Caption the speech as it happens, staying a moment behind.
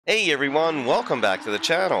Hey everyone, welcome back to the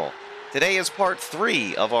channel. Today is part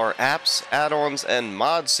 3 of our apps, add-ons, and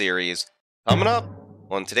mods series, coming up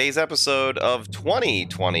on today's episode of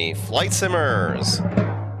 2020 Flight Simmers.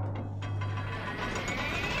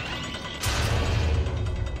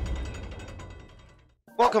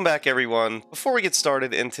 Welcome back everyone. Before we get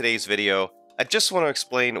started in today's video, I just want to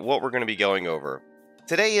explain what we're going to be going over.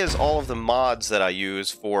 Today is all of the mods that I use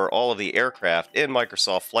for all of the aircraft in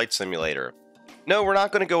Microsoft Flight Simulator. No, we're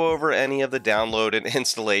not going to go over any of the download and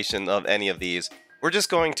installation of any of these. We're just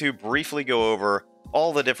going to briefly go over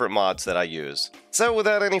all the different mods that I use. So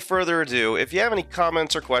without any further ado, if you have any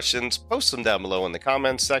comments or questions, post them down below in the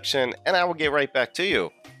comments section and I will get right back to you.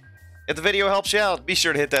 If the video helps you out, be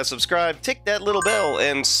sure to hit that subscribe, tick that little bell,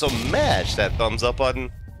 and smash that thumbs up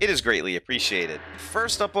button. It is greatly appreciated.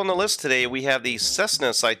 First up on the list today, we have the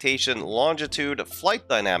Cessna Citation Longitude Flight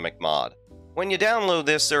Dynamic mod. When you download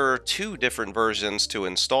this, there are two different versions to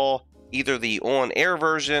install, either the on-air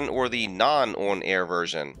version or the non-on-air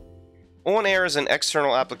version. On-air is an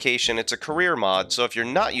external application, it's a career mod, so if you're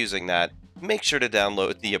not using that, make sure to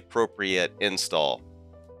download the appropriate install.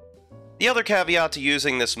 The other caveat to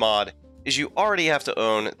using this mod is you already have to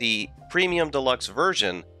own the Premium Deluxe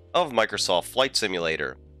version of Microsoft Flight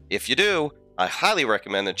Simulator. If you do, I highly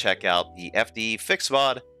recommend to check out the FDE Fix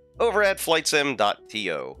mod over at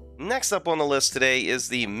flightsim.to. Next up on the list today is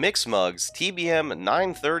the Mixmugs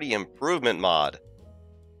TBM930 Improvement mod.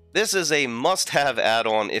 This is a must-have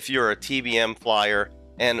add-on if you're a TBM flyer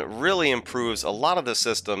and really improves a lot of the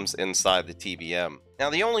systems inside the TBM.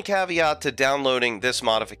 Now the only caveat to downloading this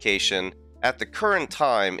modification at the current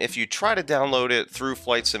time, if you try to download it through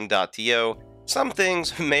flightsim.to, some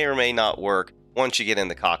things may or may not work once you get in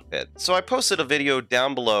the cockpit. So I posted a video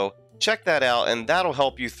down below. Check that out and that'll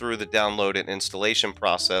help you through the download and installation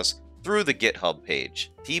process through the GitHub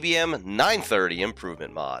page. TBM 930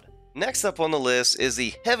 Improvement mod. Next up on the list is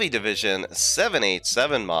the Heavy Division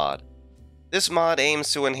 787 mod. This mod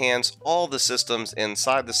aims to enhance all the systems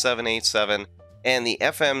inside the 787 and the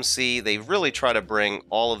FMC. They really try to bring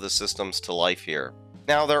all of the systems to life here.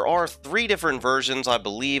 Now there are 3 different versions I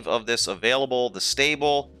believe of this available: the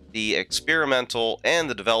stable, the experimental, and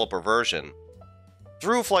the developer version.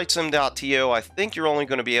 Through flightsim.to, I think you're only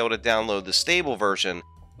going to be able to download the stable version,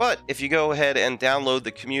 but if you go ahead and download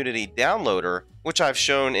the community downloader, which I've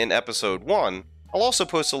shown in episode 1, I'll also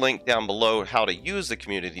post a link down below how to use the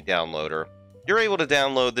community downloader. You're able to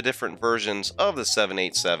download the different versions of the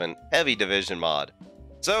 787 Heavy Division mod.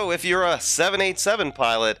 So if you're a 787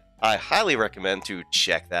 pilot, I highly recommend to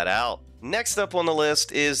check that out. Next up on the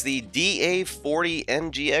list is the DA40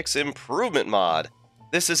 NGX Improvement mod.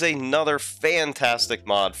 This is another fantastic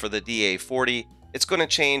mod for the DA40. It's going to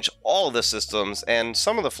change all of the systems and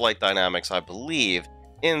some of the flight dynamics, I believe,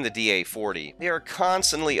 in the DA40. They are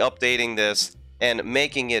constantly updating this and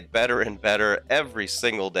making it better and better every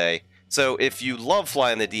single day. So if you love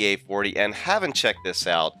flying the DA40 and haven't checked this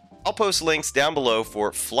out, I'll post links down below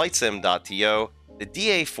for flightsim.to, the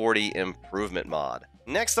DA40 Improvement mod.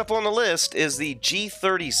 Next up on the list is the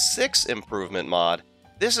G36 Improvement mod.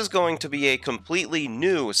 This is going to be a completely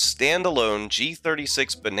new standalone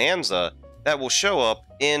G36 Bonanza that will show up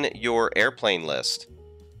in your airplane list.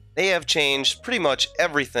 They have changed pretty much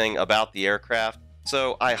everything about the aircraft,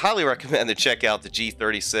 so I highly recommend to check out the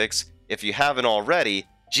G36 if you haven't already.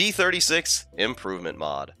 G36 Improvement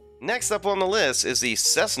mod. Next up on the list is the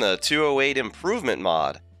Cessna 208 Improvement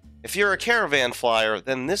mod. If you're a caravan flyer,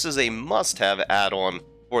 then this is a must-have add-on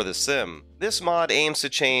for the sim. This mod aims to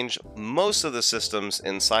change most of the systems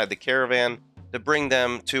inside the caravan to bring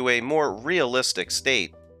them to a more realistic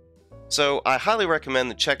state. So I highly recommend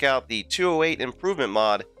to check out the 208 Improvement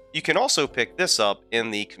mod. You can also pick this up in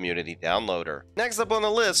the community downloader. Next up on the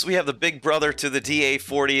list, we have the big brother to the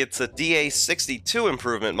DA40. It's a DA62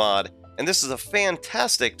 Improvement mod, and this is a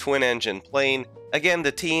fantastic twin-engine plane. Again,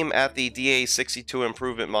 the team at the DA62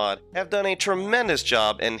 Improvement mod have done a tremendous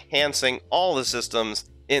job enhancing all the systems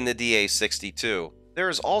in the DA62. There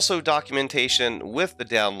is also documentation with the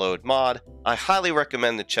download mod. I highly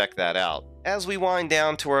recommend to check that out. As we wind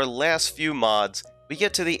down to our last few mods, we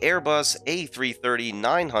get to the Airbus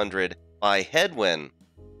A330-900 by Headwind.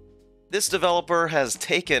 This developer has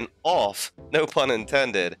taken off, no pun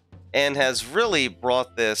intended, and has really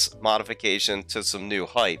brought this modification to some new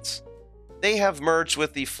heights. They have merged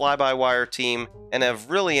with the fly-by-wire team and have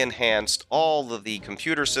really enhanced all of the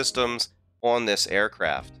computer systems on this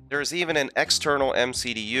aircraft. There's even an external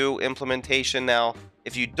MCDU implementation now.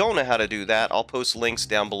 If you don't know how to do that, I'll post links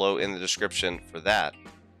down below in the description for that.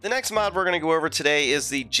 The next mod we're going to go over today is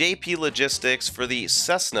the JP Logistics for the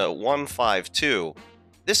Cessna 152.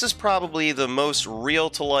 This is probably the most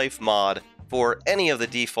real-to-life mod for any of the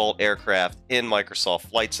default aircraft in Microsoft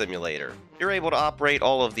Flight Simulator. You're able to operate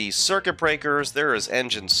all of these circuit breakers, there is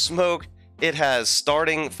engine smoke, it has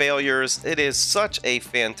starting failures. It is such a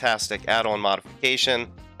fantastic add-on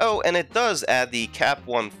modification. Oh, and it does add the Cap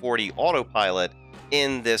 140 autopilot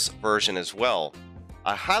in this version as well.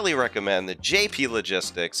 I highly recommend the JP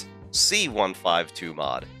Logistics C152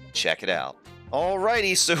 mod. Check it out.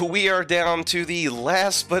 Alrighty, so we are down to the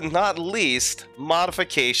last but not least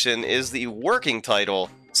modification is the working title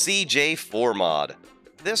CJ4 mod.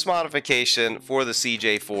 This modification for the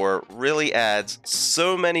CJ4 really adds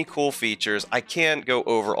so many cool features, I can't go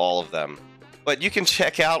over all of them. But you can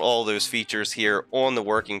check out all those features here on the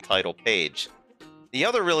working title page. The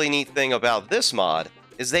other really neat thing about this mod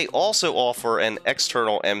is they also offer an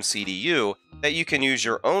external MCDU that you can use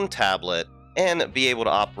your own tablet and be able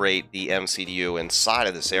to operate the MCDU inside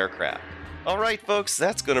of this aircraft. Alright folks,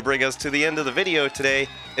 that's going to bring us to the end of the video today.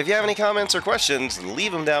 If you have any comments or questions,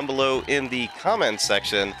 leave them down below in the comments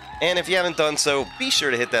section. And if you haven't done so, be sure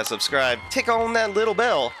to hit that subscribe, tick on that little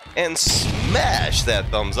bell, and smash that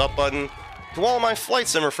thumbs up button. To all my Flight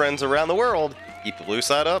Simmer friends around the world, keep the blue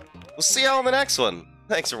side up. We'll see you all in the next one.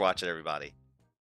 Thanks for watching, everybody.